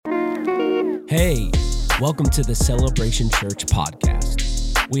Hey, welcome to the Celebration Church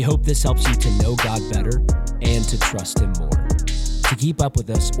podcast. We hope this helps you to know God better and to trust Him more. To keep up with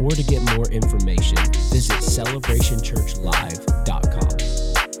us or to get more information, visit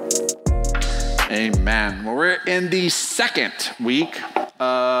celebrationchurchlive.com. Amen. Well, we're in the second week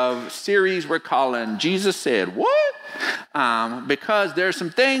of series we're calling Jesus Said What? Because there's some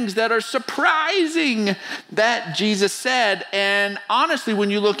things that are surprising that Jesus said. And honestly, when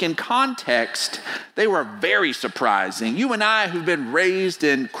you look in context, they were very surprising. You and I, who've been raised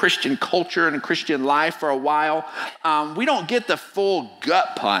in Christian culture and Christian life for a while, we don't get the full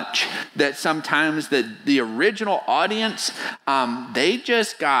gut punch that sometimes the original audience, they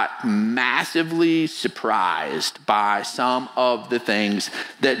just got massively surprised by some of the things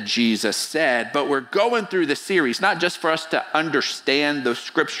that Jesus said. But we're going through the series, not just for us to understand the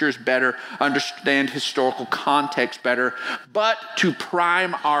scriptures better, understand historical context better, but to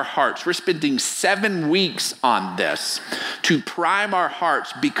prime our hearts. We're spending 7 weeks on this to prime our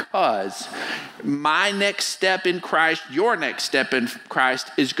hearts, because my next step in Christ, your next step in Christ,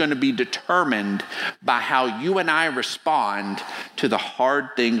 is going to be determined by how you and I respond to the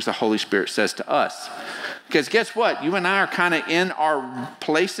hard things the Holy Spirit says to us. Because guess what? You and I are kind of in our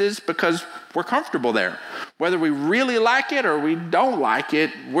places because we're comfortable there. Whether we really like it or we don't like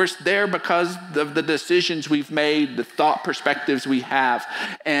it, we're there because of the decisions we've made, the thought perspectives we have.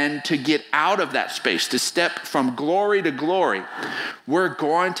 And to get out of that space, to step from glory to glory, we're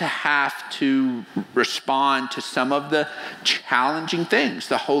going to have to respond to some of the challenging things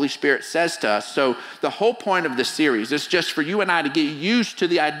the Holy Spirit says to us. So the whole point of this series is just for you and I to get used to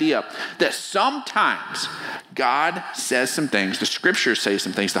the idea that sometimes God says some things, the scriptures say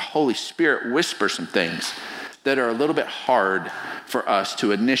some things, the Holy Spirit whispers some things that are a little bit hard for us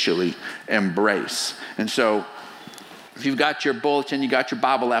to initially embrace. And so if you've got your bulletin, you got your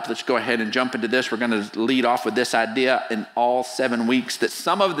Bible app, let's go ahead and jump into this. We're going to lead off with this idea in all 7 weeks that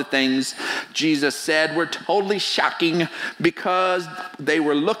some of the things Jesus said were totally shocking because they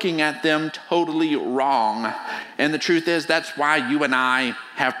were looking at them totally wrong. And the truth is, that's why you and I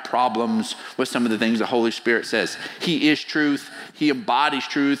have problems with some of the things the Holy Spirit says. He is truth. He embodies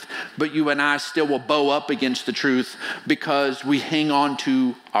truth, but you and I still will bow up against the truth because we hang on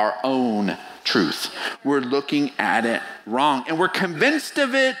to our own truth. We're looking at it wrong, and we're convinced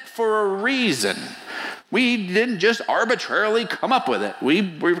of it for a reason. We didn't just arbitrarily come up with it.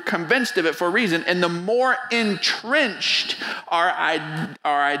 We're convinced of it for a reason, and the more entrenched our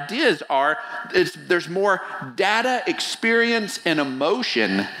ideas are, there's more data, experience, and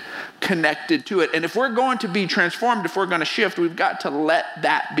emotion connected to it. And if we're going to be transformed, if we're going to shift, we've got to let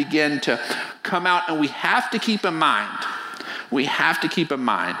that begin to come out, and we have to keep in mind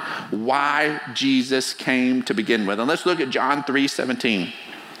why Jesus came to begin with. And let's look at John 3:17.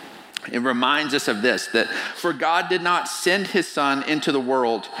 It reminds us of this, that for God did not send his Son into the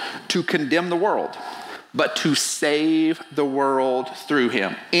world to condemn the world, but to save the world through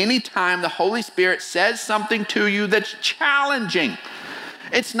him. Anytime the Holy Spirit says something to you that's challenging,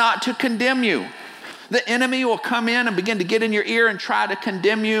 it's not to condemn you. The enemy will come in and begin to get in your ear and try to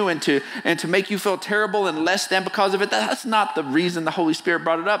condemn you and to make you feel terrible and less than because of it. That's not the reason the Holy Spirit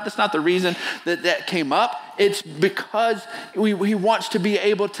brought it up. That's not the reason that came up. It's because he wants to be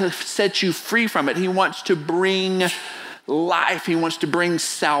able to set you free from it. He wants to bring life. He wants to bring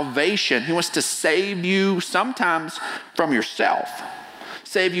salvation. He wants to save you sometimes from yourself.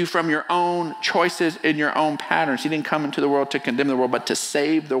 Save you from your own choices and your own patterns. He didn't come into the world to condemn the world, but to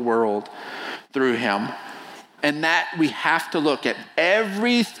save the world through him. And that we have to look at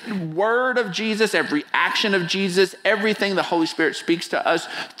every word of Jesus, every action of Jesus, everything the Holy Spirit speaks to us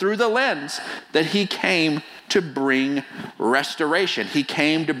through the lens that he came to bring restoration. He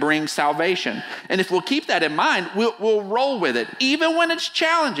came to bring salvation. And if we'll keep that in mind, we'll roll with it. Even when it's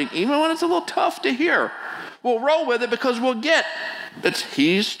challenging, even when it's a little tough to hear, we'll roll with it because we'll get that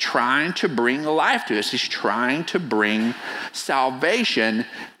he's trying to bring life to us. He's trying to bring salvation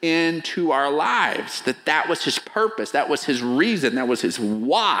into our lives. That was his purpose. That was his reason. That was his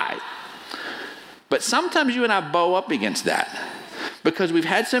why. But sometimes you and I bow up against that because we've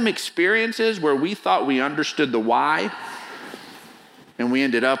had some experiences where we thought we understood the why, and we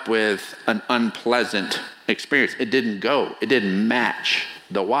ended up with an unpleasant experience. It didn't go. It didn't match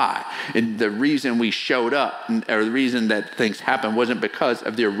the why. And the reason we showed up, or the reason that things happened, wasn't because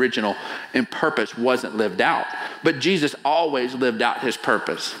of the original and purpose wasn't lived out. But Jesus always lived out his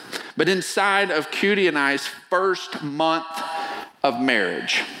purpose. But inside of Cutie and I's first month of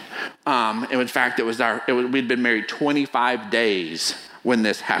marriage, and in fact, we'd been married 25 days when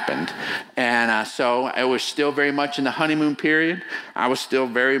this happened. And so it was still very much in the honeymoon period. I was still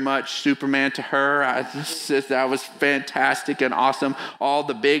very much Superman to her. That was fantastic and awesome. All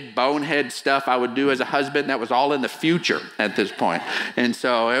the big bonehead stuff I would do as a husband, that was all in the future at this point. And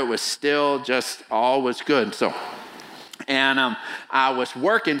so it was still just all was good. And I was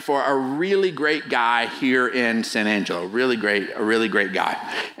working for a really great guy here in San Angelo, a really great guy.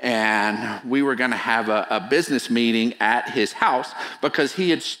 And we were going to have a business meeting at his house because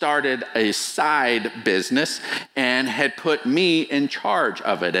he had started a side business and had put me in charge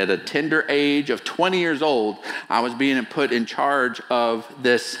of it. At a tender age of 20 years old, I was being put in charge of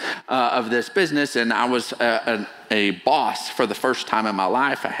this business, and I was a boss for the first time in my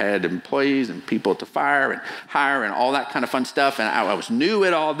life. I had employees and people to fire and hire and all that kind of fun stuff. And I was new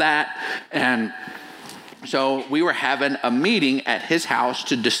at all that. And so we were having a meeting at his house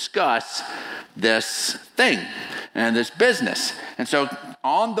to discuss this thing and this business. And so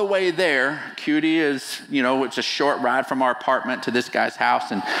on the way there, Cutie is, it's a short ride from our apartment to this guy's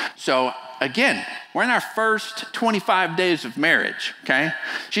house. And so again, we're in our first 25 days of marriage, okay?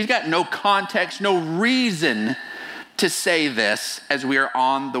 She's got no context, no reason to say this as we are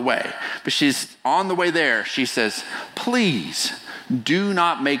on the way. But she's on the way there. She says, please do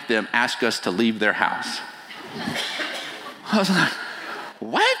not make them ask us to leave their house. I was like,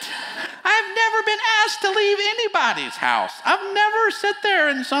 what? I've never been asked to leave anybody's house. I've never sat there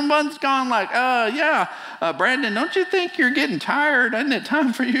and someone's gone like, Brandon, don't you think you're getting tired? Isn't it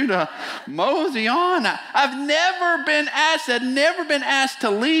time for you to mosey on? I've never been asked to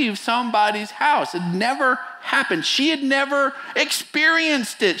leave somebody's house. It never happened. She had never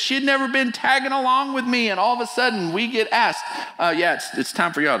experienced it. She had never been tagging along with me, and all of a sudden we get asked, it's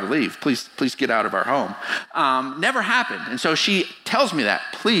time for y'all to leave. Please get out of our home. Never happened. And so she tells me that,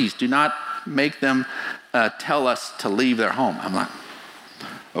 please do not make them tell us to leave their home. I'm like,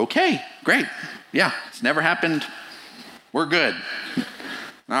 okay, great. Yeah, it's never happened. We're good.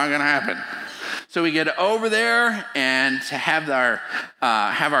 Not gonna happen. So we get over there and to have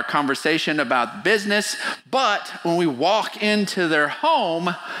our conversation about business. But when we walk into their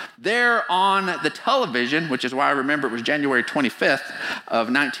home, they're on the television, which is why I remember it was January 25th of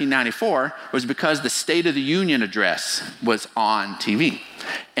 1994, was because the State of the Union address was on TV.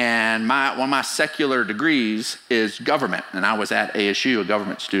 And one of my secular degrees is government. And I was at ASU, a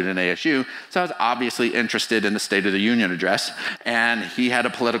government student at ASU. So I was obviously interested in the State of the Union address. And he had a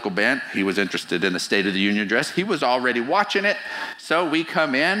political bent. He was interested in the State of the Union address. He was already watching it. So we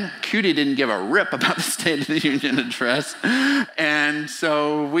come in. Cutie didn't give a rip about the State of the Union address. And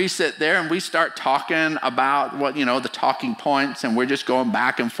so we sit there and we start talking about the talking points. And we're just going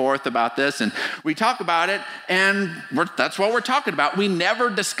back and forth about this. And we talk about it. And that's what we're talking about. We never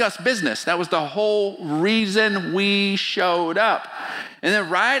discuss business. That was the whole reason we showed up. And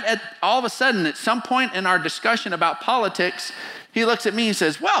then all of a sudden, at some point in our discussion about politics, he looks at me and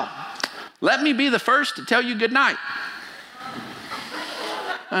says, well, let me be the first to tell you good night.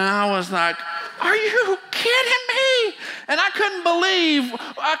 And I was like, are you kidding me? And I couldn't believe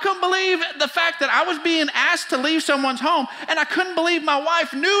the fact that I was being asked to leave someone's home, and I couldn't believe my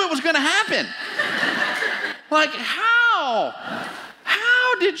wife knew it was going to happen. Like, how?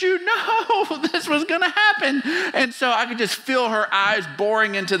 How did you know this was going to happen? And so I could just feel her eyes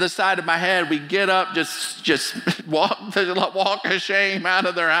boring into the side of my head. We get up, just walk a shame out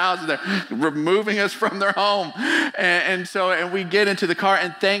of their house. They're removing us from their home. And we get into the car,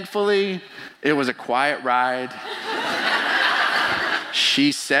 and thankfully, it was a quiet ride.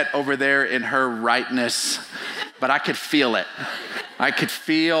 She sat over there in her rightness, but I could feel it. I could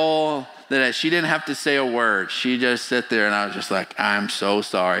feel that she didn't have to say a word. She just sat there, and I was just like, I'm so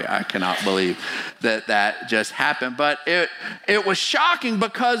sorry. I cannot believe that just happened. But it was shocking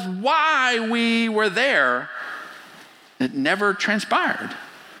because why we were there, it never transpired.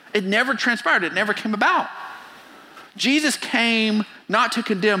 It never transpired. It never came about. Jesus came not to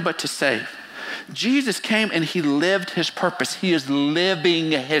condemn, but to save. Jesus came and he lived his purpose. He is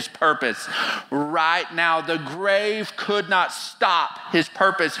living his purpose right now. The grave could not stop his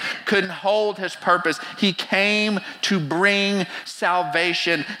purpose, couldn't hold his purpose. He came to bring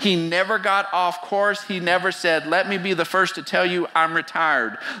salvation. He never got off course. He never said, let me be the first to tell you I'm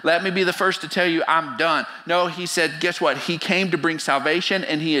retired. Let me be the first to tell you I'm done. No, he said, guess what? He came to bring salvation,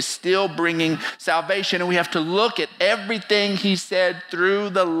 and he is still bringing salvation. And we have to look at everything he said through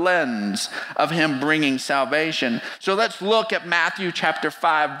the lens of him bringing salvation. So let's look at Matthew chapter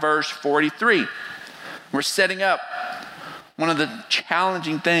 5, verse 43. We're setting up one of the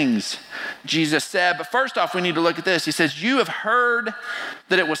challenging things Jesus said. But first off, we need to look at this. He says, you have heard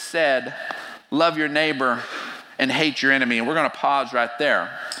that it was said, love your neighbor and hate your enemy. And we're going to pause right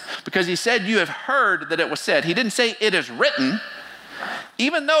there because he said, you have heard that it was said. He didn't say it is written,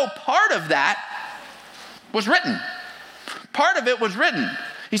 even though part of that was written. Part of it was written.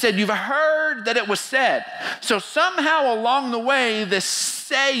 He said, you've heard that it was said. So somehow along the way, this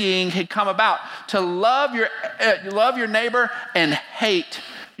saying had come about to love your neighbor and hate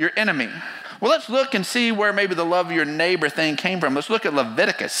your enemy. Well, let's look and see where maybe the love of your neighbor thing came from. Let's look at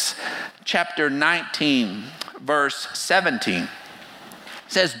Leviticus chapter 19, verse 17. It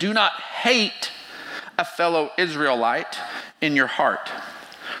says, do not hate a fellow Israelite in your heart.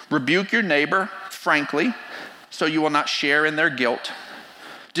 Rebuke your neighbor frankly, so you will not share in their guilt.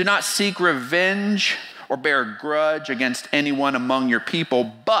 Do not seek revenge or bear a grudge against anyone among your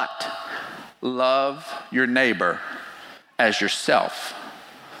people, but love your neighbor as yourself.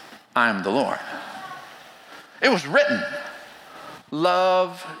 I am the Lord. It was written,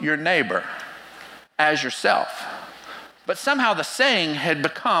 love your neighbor as yourself. But somehow the saying had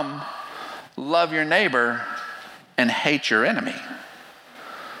become, love your neighbor and hate your enemy.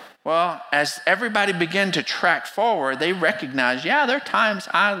 Well, as everybody began to track forward, they recognized, yeah, there are times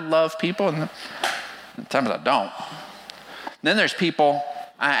I love people and times I don't. Then there's people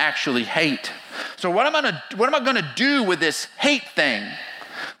I actually hate. So what am I going to do with this hate thing?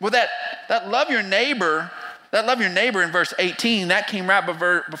 Well, that love your neighbor in verse 18, that came right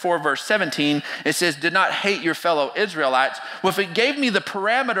before verse 17. It says, did not hate your fellow Israelites. Well, if it gave me the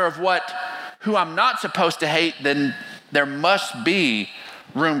parameter of who I'm not supposed to hate, then there must be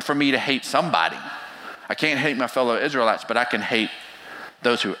room for me to hate somebody. I can't hate my fellow Israelites, but I can hate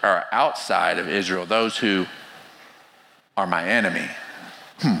those who are outside of Israel, those who are my enemy.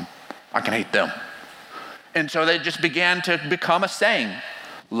 I can hate them. And so they just began to become a saying.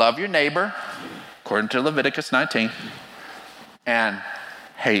 Love your neighbor, according to Leviticus 19, and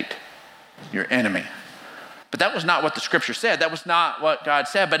hate your enemy. But that was not what the scripture said. That was not what God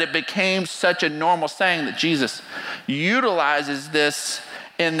said, but it became such a normal saying that Jesus utilizes this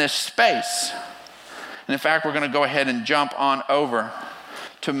in this space. And in fact, we're going to go ahead and jump on over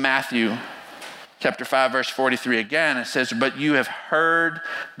to Matthew chapter 5, verse 43 again. It says, but you have heard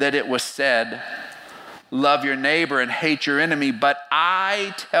that it was said, love your neighbor and hate your enemy. But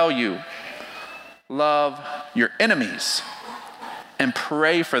I tell you, love your enemies and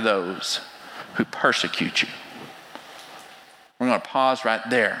pray for those who persecute you. We're going to pause right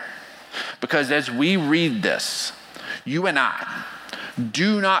there. Because as we read this, you and I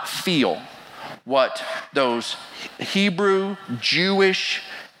do not feel what those Hebrew, Jewish,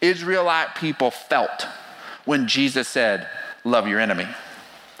 Israelite people felt when Jesus said, love your enemy.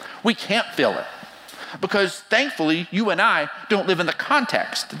 We can't feel it because thankfully you and I don't live in the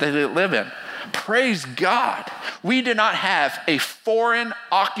context that they live in. Praise God. We do not have a foreign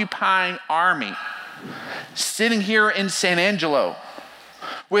occupying army sitting here in San Angelo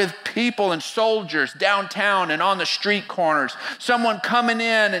with people and soldiers downtown and on the street corners, someone coming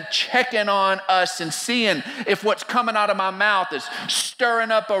in and checking on us and seeing if what's coming out of my mouth is stirring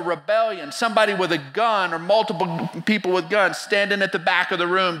up a rebellion, somebody with a gun or multiple people with guns standing at the back of the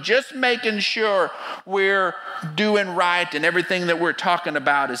room, just making sure we're doing right and everything that we're talking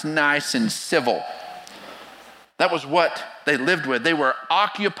about is nice and civil. That was what they lived with. They were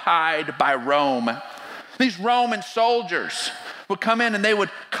occupied by Rome. These Roman soldiers would come in and they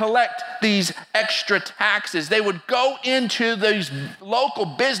would collect these extra taxes. They would go into these local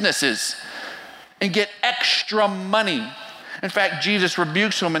businesses and get extra money. In fact, Jesus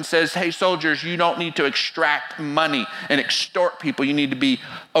rebukes them and says, hey, soldiers, you don't need to extract money and extort people. You need to be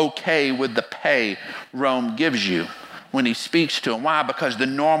okay with the pay Rome gives you when he speaks to them. Why? Because the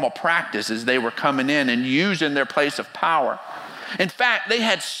normal practice is they were coming in and using their place of power. In fact, they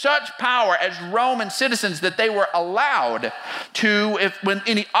had such power as Roman citizens that they were allowed to, when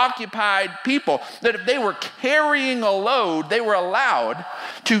any occupied people, that if they were carrying a load, they were allowed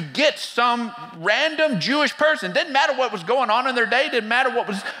to get some random Jewish person. Didn't matter what was going on in their day, didn't matter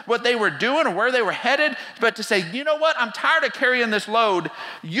what they were doing or where they were headed, but to say, you know what, I'm tired of carrying this load,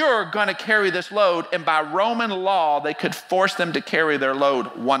 you're going to carry this load. And by Roman law, they could force them to carry their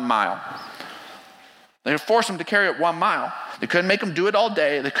load 1 mile. They would force them to carry it 1 mile. They couldn't make them do it all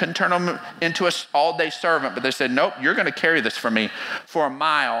day. They couldn't turn them into an all-day servant. But they said, nope, you're going to carry this for me for 1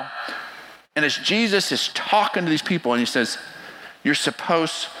 mile. And as Jesus is talking to these people, and he says, you're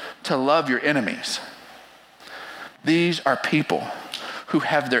supposed to love your enemies. These are people who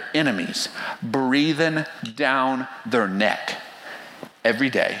have their enemies breathing down their neck every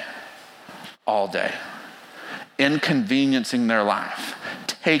day, all day, inconveniencing their life,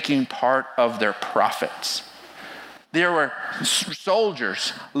 taking part of their profits. There were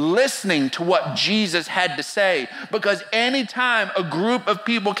soldiers listening to what Jesus had to say, because anytime a group of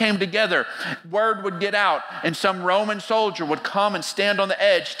people came together, word would get out and some Roman soldier would come and stand on the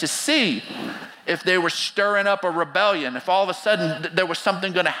edge to see if they were stirring up a rebellion, if all of a sudden there was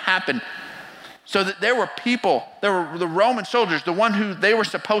something going to happen. So that there were people, there were the Roman soldiers, the one who they were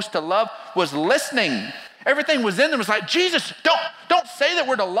supposed to love was listening. Everything was in them. It was like, Jesus, don't say that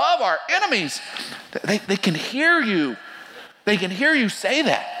we're to love our enemies. They can hear you. They can hear you say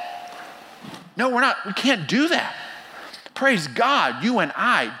that. No, we can't do that. Praise God, you and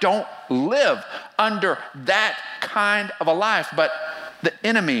I don't live under that kind of a life. But the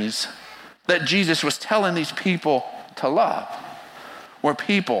enemies that Jesus was telling these people to love were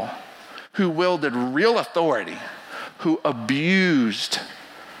people who wielded real authority, who abused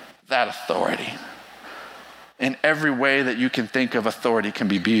that authority. In every way that you can think of, authority can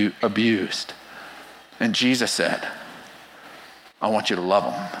be abused. And Jesus said, I want you to love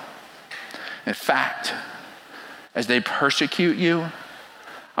them. In fact, as they persecute you,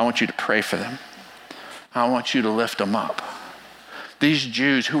 I want you to pray for them. I want you to lift them up. These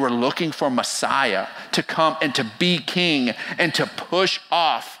Jews who were looking for Messiah to come and to be king and to push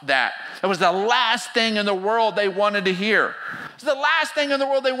off that was the last thing in the world they wanted to hear. The last thing in the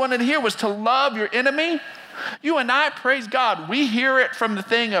world they wanted to hear was to love your enemy. You and I, praise God, we hear it from the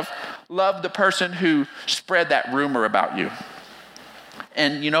thing of love the person who spread that rumor about you.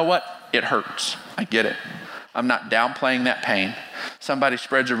 And you know what? It hurts. I get it. I'm not downplaying that pain. Somebody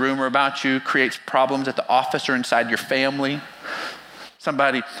spreads a rumor about you, creates problems at the office or inside your family.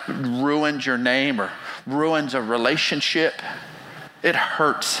 Somebody ruins your name or ruins a relationship. It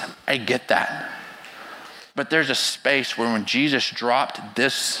hurts. I get that. But there's a space where when Jesus dropped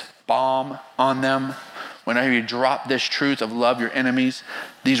this bomb on them, whenever he dropped this truth of love your enemies,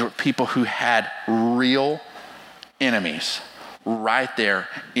 these were people who had real enemies right there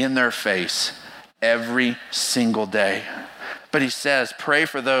in their face every single day. But he says, pray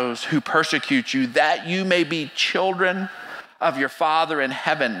for those who persecute you, that you may be children of your Father in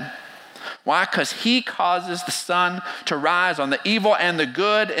heaven. Why? Because he causes the sun to rise on the evil and the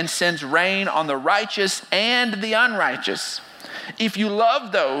good and sends rain on the righteous and the unrighteous. If you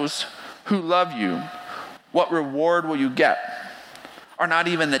love those who love you, what reward will you get? Are not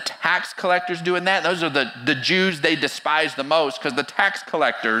even the tax collectors doing that? Those are the Jews they despise the most, because the tax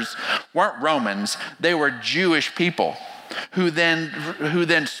collectors weren't Romans. They were Jewish people who then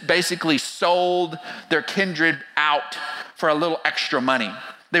basically sold their kindred out for a little extra money.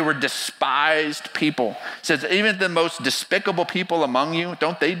 They were despised people. It says, even the most despicable people among you,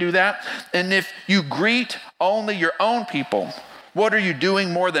 don't they do that? And if you greet only your own people, what are you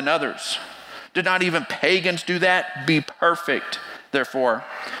doing more than others? Did not even pagans do that? Be perfect, therefore,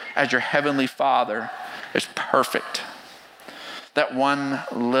 as your heavenly Father is perfect. That one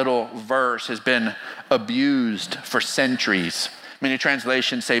little verse has been abused for centuries. Many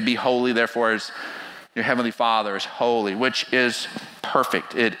translations say, be holy, therefore, as your heavenly Father is holy, which is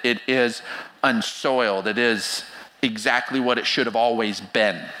perfect. It is unsoiled. It is exactly what it should have always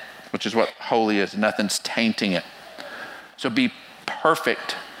been, which is what holy is. Nothing's tainting it. So be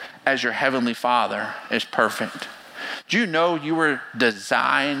perfect as your heavenly Father is perfect. Do you know you were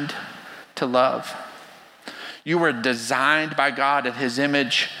designed to love? You were designed by God in his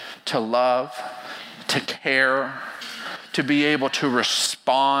image to love, to care, to be able to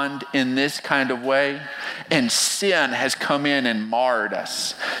respond in this kind of way. And sin has come in and marred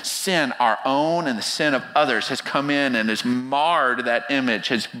us. Sin, our own and the sin of others, has come in and has marred that image,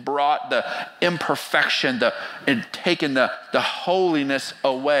 has brought the imperfection, and taken the holiness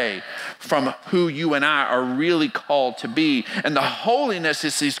away from who you and I are really called to be. And the holiness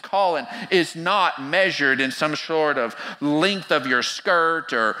is he's calling is not measured in some sort of length of your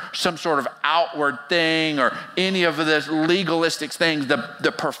skirt or some sort of outward thing or any of this legalistic things.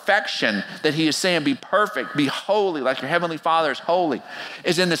 The perfection that he is saying, be perfect, be holy like your heavenly Father is holy,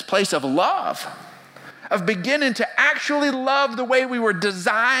 is in this place of love, of beginning to actually love the way we were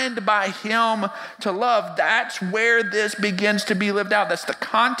designed by him to love. That's where this begins to be lived out. That's the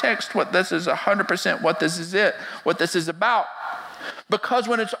context, what this is 100%, what this is about. Because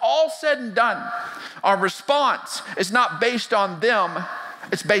when it's all said and done, our response is not based on them,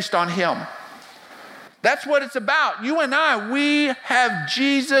 it's based on him. That's what it's about. You and I, we have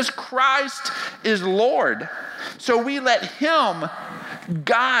Jesus Christ is Lord. So we let him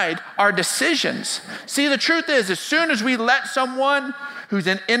guide our decisions. See, the truth is, as soon as we let someone who's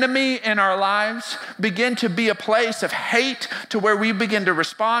an enemy in our lives begin to be a place of hate to where we begin to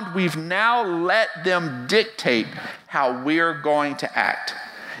respond, we've now let them dictate how we're going to act.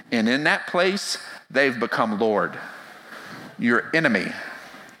 And in that place, they've become Lord. your enemy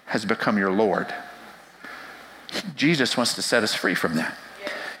has become your Lord. Jesus wants to set us free from that.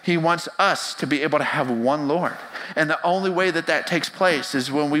 He wants us to be able to have one Lord. And the only way that that takes place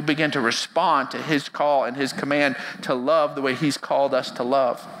is when we begin to respond to his call and his command to love the way he's called us to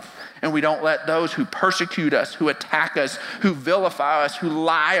love. And we don't let those who persecute us, who attack us, who vilify us, who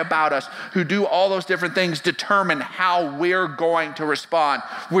lie about us, who do all those different things determine how we're going to respond.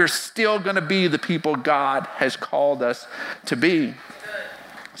 We're still going to be the people God has called us to be.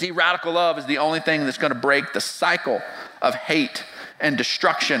 See, radical love is the only thing that's going to break the cycle of hate and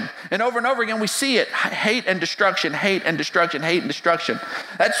destruction. And over again, we see it. Hate and destruction, hate and destruction, hate and destruction.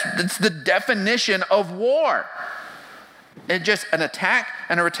 That's the definition of war. It's just an attack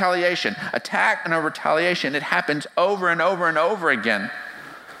and a retaliation. Attack and a retaliation. It happens over and over and over again.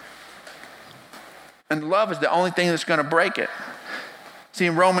 And love is the only thing that's going to break it. See,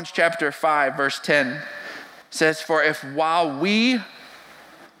 in Romans chapter 5, verse 10, says, "For if while we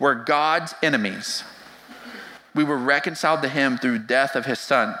were God's enemies, we were reconciled to him through death of his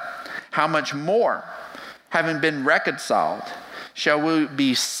son, how much more, having been reconciled, shall we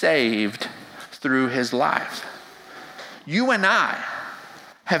be saved through his life?" You and I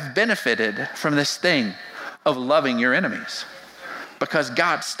have benefited from this thing of loving your enemies because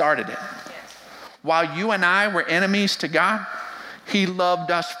God started it. While you and I were enemies to God, he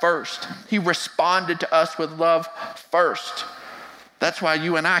loved us first. He responded to us with love first. That's why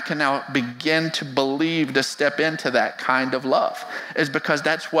you and I can now begin to believe, to step into that kind of love, is because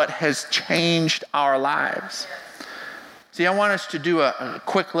that's what has changed our lives. See, I want us to do a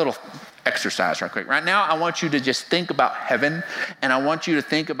quick little exercise right quick. Right now, I want you to just think about heaven, and I want you to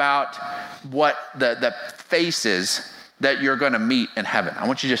think about what the faces that you're going to meet in heaven. I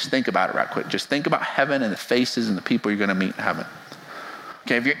want you to just think about it right quick. Just think about heaven and the faces and the people you're going to meet in heaven.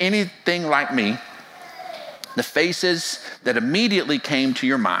 Okay, if you're anything like me, the faces that immediately came to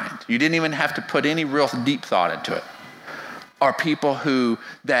your mind, you didn't even have to put any real deep thought into it, are people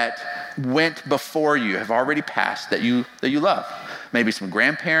that went before you, have already passed, that you love. Maybe some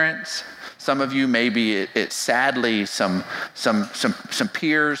grandparents. Some of you, maybe it's sadly some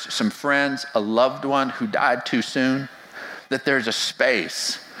peers, some friends, a loved one who died too soon. That there's a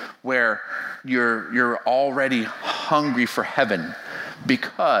space where you're already hungry for heaven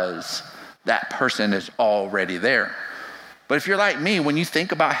because that person is already there. But if you're like me, when you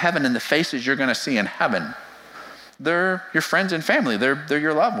think about heaven and the faces you're going to see in heaven, they're your friends and family. They're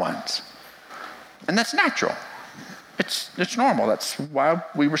your loved ones. And that's natural. It's normal. That's why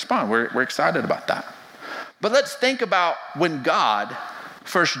we respond. We're excited about that. But let's think about when God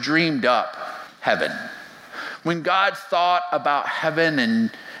first dreamed up heaven. When God thought about heaven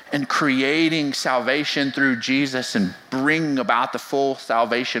and creating salvation through Jesus and bringing about the full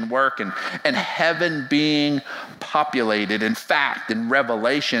salvation work and heaven being populated. In fact, in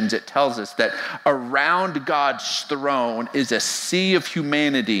Revelations, it tells us that around God's throne is a sea of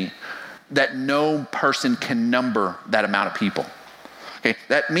humanity that no person can number that amount of people. Okay,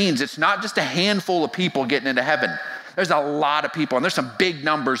 that means it's not just a handful of people getting into heaven. There's a lot of people, and there's some big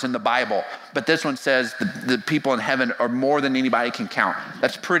numbers in the Bible, but this one says the people in heaven are more than anybody can count.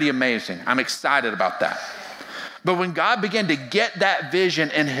 That's pretty amazing. I'm excited about that. But when God began to get that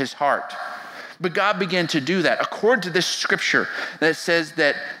vision in his heart, but God began to do that according to this scripture that says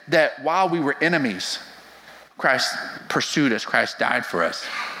that while we were enemies, Christ pursued us, Christ died for us.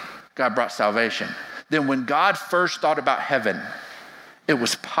 God brought salvation. Then when God first thought about heaven, it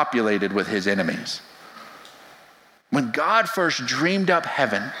was populated with his enemies. When God first dreamed up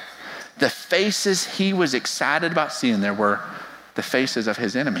heaven, the faces he was excited about seeing there were the faces of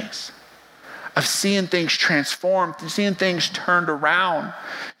his enemies, of seeing things transformed, seeing things turned around.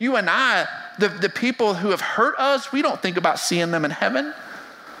 You and I, the people who have hurt us, we don't think about seeing them in heaven.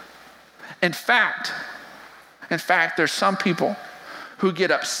 In fact, there's some people who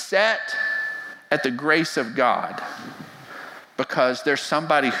get upset at the grace of God because there's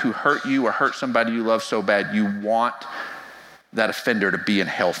somebody who hurt you or hurt somebody you love so bad, you want that offender to be in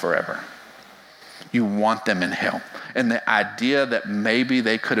hell forever. You want them in hell. And the idea that maybe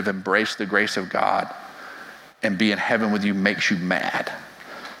they could have embraced the grace of God and be in heaven with you makes you mad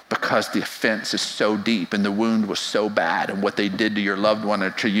because the offense is so deep and the wound was so bad and what they did to your loved one or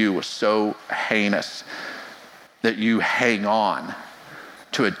to you was so heinous that you hang on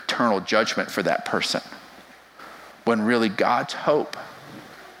to eternal judgment for that person. When really God's hope,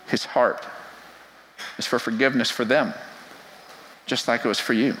 his heart, is for forgiveness for them, just like it was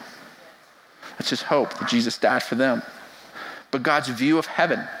for you. It's his hope that Jesus died for them. But God's view of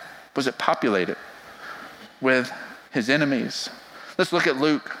heaven was it populated with his enemies. Let's look at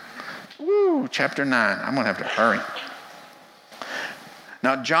Luke, chapter 9. I'm going to have to hurry.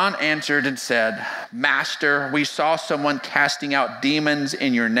 Now John answered and said, Master, we saw someone casting out demons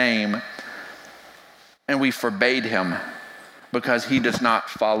in your name, and we forbade him because he does not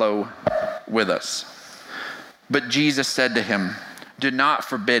follow with us. But Jesus said to him, do not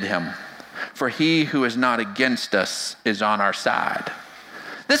forbid him, for he who is not against us is on our side.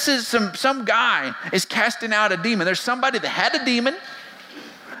 This is some guy is casting out a demon. There's somebody that had a demon,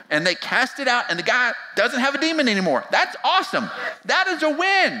 and they cast it out, and the guy doesn't have a demon anymore. That's awesome. That is a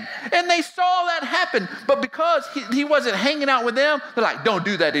win. And they saw that happen. But because he wasn't hanging out with them, they're like, don't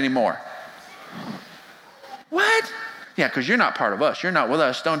do that anymore. What? Yeah, because you're not part of us. You're not with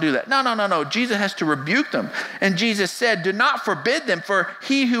us. Don't do that. No. Jesus has to rebuke them. And Jesus said, do not forbid them, for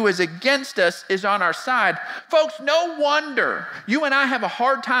he who is against us is on our side. Folks, no wonder you and I have a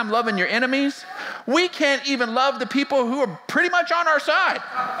hard time loving your enemies. We can't even love the people who are pretty much on our side.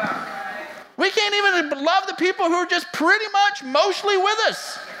 We can't even love the people who are just pretty much mostly with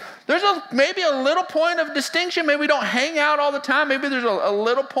us. There's maybe a little point of distinction. Maybe we don't hang out all the time. Maybe there's a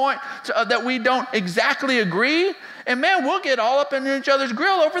little point that we don't exactly agree. And man, we'll get all up in each other's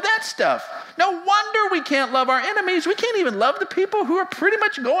grill over that stuff. No wonder we can't love our enemies. We can't even love the people who are pretty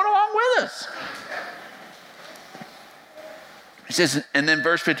much going along with us. It says, and then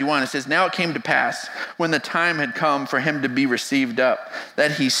verse 51, it says, now it came to pass when the time had come for him to be received up,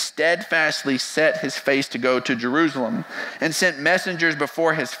 that he steadfastly set his face to go to Jerusalem and sent messengers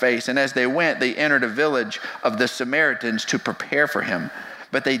before his face. And as they went, they entered a village of the Samaritans to prepare for him.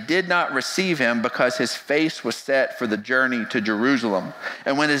 But they did not receive him because his face was set for the journey to Jerusalem.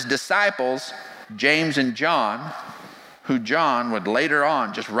 And when his disciples, James and John, who John would later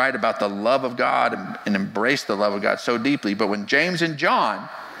on just write about the love of God and embrace the love of God so deeply. But when James and John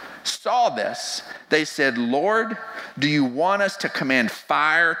saw this, they said, Lord, do you want us to command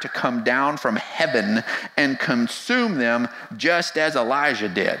fire to come down from heaven and consume them just as Elijah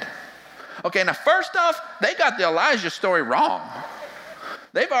did? Okay, now first off, they got the Elijah story wrong.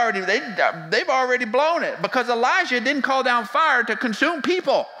 They've already blown it, because Elijah didn't call down fire to consume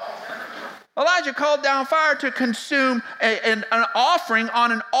people. Elijah called down fire to consume an offering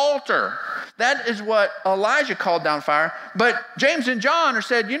on an altar. That is what Elijah called down fire. But James and John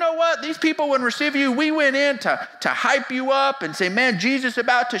said, you know what? These people wouldn't receive you. We went in to hype you up and say, man, Jesus is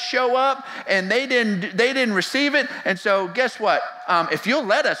about to show up. And they didn't receive it. And so guess what? If you'll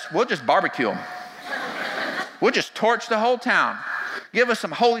let us, we'll just barbecue them. We'll just torch the whole town. Give us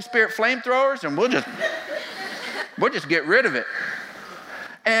some Holy Spirit flamethrowers and we'll just get rid of it.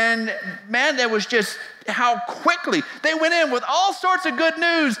 And man, that was just how quickly they went in with all sorts of good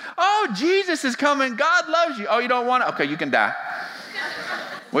news. Oh, Jesus is coming. God loves you. Oh, you don't want it? Okay, you can die.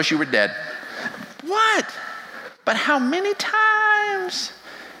 Wish you were dead. What? But how many times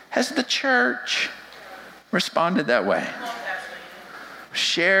has the church responded that way?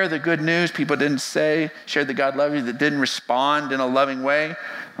 Share the good news people didn't say. Share that God loves you that didn't respond in a loving way.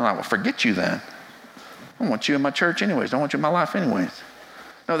 I'm like, well, forget you then. I don't want you in my church anyways. I don't want you in my life anyways.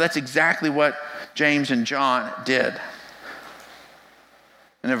 No, that's exactly what James and John did.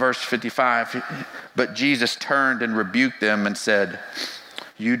 And in verse 55, but Jesus turned and rebuked them and said,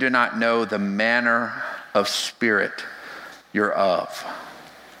 you do not know the manner of spirit you're of.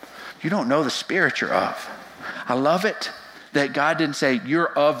 You don't know the spirit you're of. I love it that God didn't say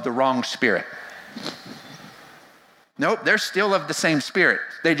you're of the wrong spirit. Nope, they're still of the same spirit.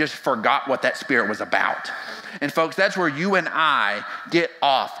 They just forgot what that spirit was about. And folks, that's where you and I get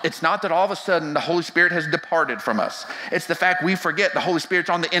off. It's not that all of a sudden the Holy Spirit has departed from us. It's the fact we forget the Holy Spirit's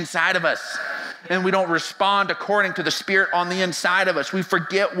on the inside of us. And we don't respond according to the Spirit on the inside of us. We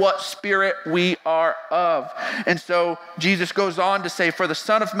forget what spirit we are of. And so Jesus goes on to say, for the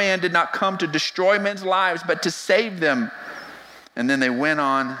Son of Man did not come to destroy men's lives, but to save them. And then they went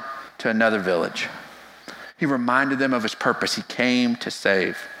on to another village. He reminded them of his purpose. He came to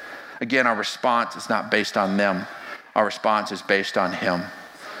save. Again, our response is not based on them. Our response is based on him.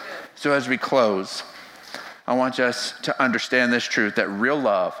 So as we close, I want us to understand this truth, that real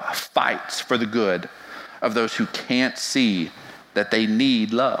love fights for the good of those who can't see that they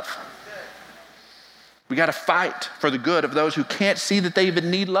need love. We got to fight for the good of those who can't see that they even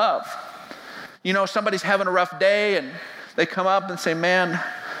need love. You know, somebody's having a rough day and they come up and say, man,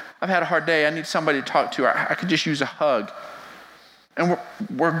 I've had a hard day. I need somebody to talk to. I could just use a hug. And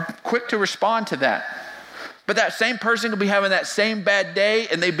we're quick to respond to that. But that same person will be having that same bad day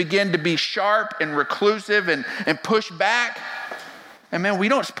and they begin to be sharp and reclusive and push back. And man, we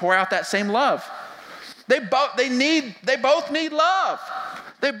don't pour out that same love. They both need love.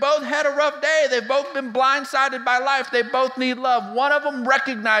 They both had a rough day. They've both been blindsided by life. They both need love. One of them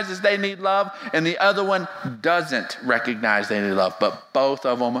recognizes they need love, and the other one doesn't recognize they need love, but both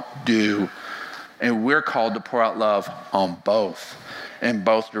of them do. And we're called to pour out love on both, in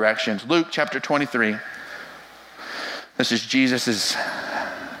both directions. Luke chapter 23. This is Jesus'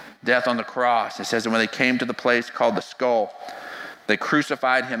 death on the cross. It says that when they came to the place called the Skull, they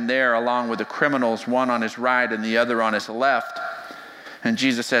crucified him there along with the criminals, one on his right and the other on his left. And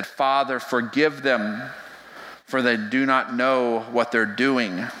Jesus said, Father, forgive them, for they do not know what they're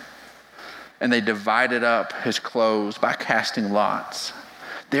doing. And they divided up his clothes by casting lots.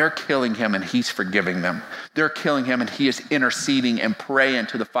 They're killing him and he's forgiving them. They're killing him and he is interceding and praying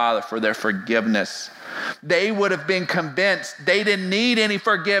to the Father for their forgiveness. They would have been convinced they didn't need any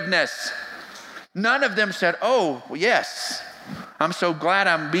forgiveness. None of them said, oh, yes, I'm so glad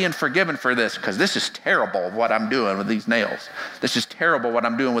I'm being forgiven for this, because this is terrible what I'm doing with these nails. This is terrible what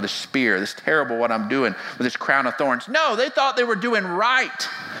I'm doing with a spear. This is terrible what I'm doing with this crown of thorns. No, they thought they were doing right.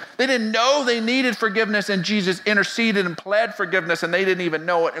 They didn't know they needed forgiveness, and Jesus interceded and pled forgiveness, and they didn't even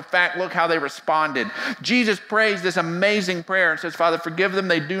know it. In fact, look how they responded. Jesus prays this amazing prayer and says, Father, forgive them.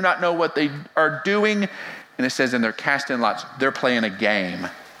 They do not know what they are doing. And it says, and they're casting lots. They're playing a game.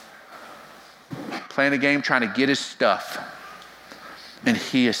 Playing a game, trying to get his stuff. And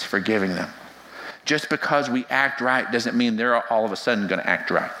he is forgiving them. Just because we act right doesn't mean they're all of a sudden going to act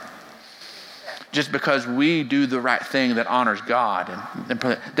right. Just because we do the right thing that honors God and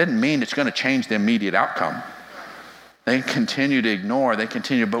doesn't mean it's going to change the immediate outcome. They continue to ignore,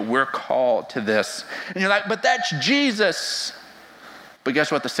 but we're called to this. And you're like, but that's Jesus. But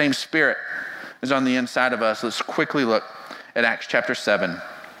guess what? The same Spirit is on the inside of us. Let's quickly look at Acts chapter 7.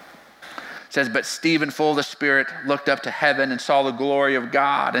 It says, but Stephen, full of the Spirit, looked up to heaven and saw the glory of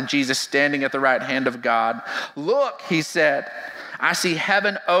God and Jesus standing at the right hand of God. Look, he said, I see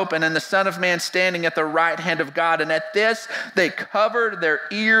heaven open and the Son of Man standing at the right hand of God. And at this, they covered their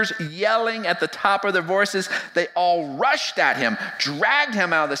ears, yelling at the top of their voices. They all rushed at him, dragged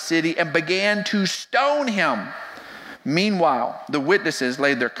him out of the city, and began to stone him. Meanwhile, the witnesses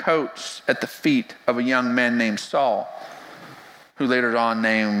laid their coats at the feet of a young man named Saul, who later on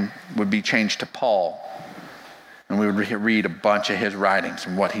name would be changed to Paul. And we would read a bunch of his writings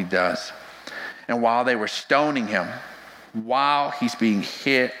and what he does. And while they were stoning him, while he's being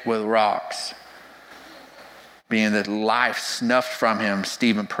hit with rocks, being the life snuffed from him,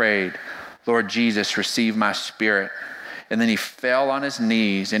 Stephen prayed, Lord Jesus, receive my spirit. And then he fell on his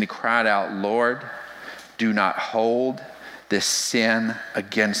knees and he cried out, Lord, do not hold this sin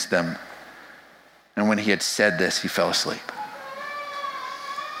against them. And when he had said this, he fell asleep.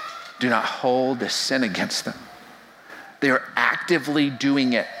 Do not hold this sin against them. They are actively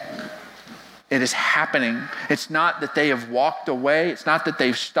doing it. It is happening. It's not that they have walked away. It's not that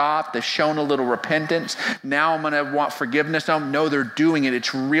they've stopped. They've shown a little repentance. Now I'm going to want forgiveness of them. No, they're doing it.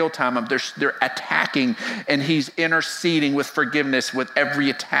 It's real time. They're attacking, and he's interceding with forgiveness with every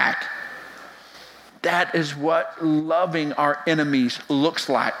attack. That is what loving our enemies looks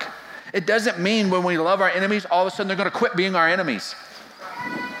like. It doesn't mean when we love our enemies, all of a sudden they're going to quit being our enemies.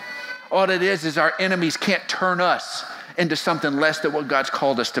 All it is our enemies can't turn us into something less than what God's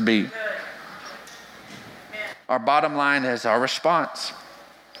called us to be. Our bottom line is our response.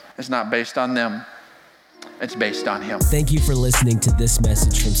 It's not based on them. It's based on him. Thank you for listening to this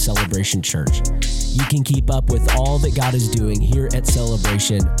message from Celebration Church. You can keep up with all that God is doing here at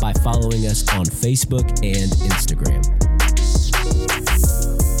Celebration by following us on Facebook and Instagram.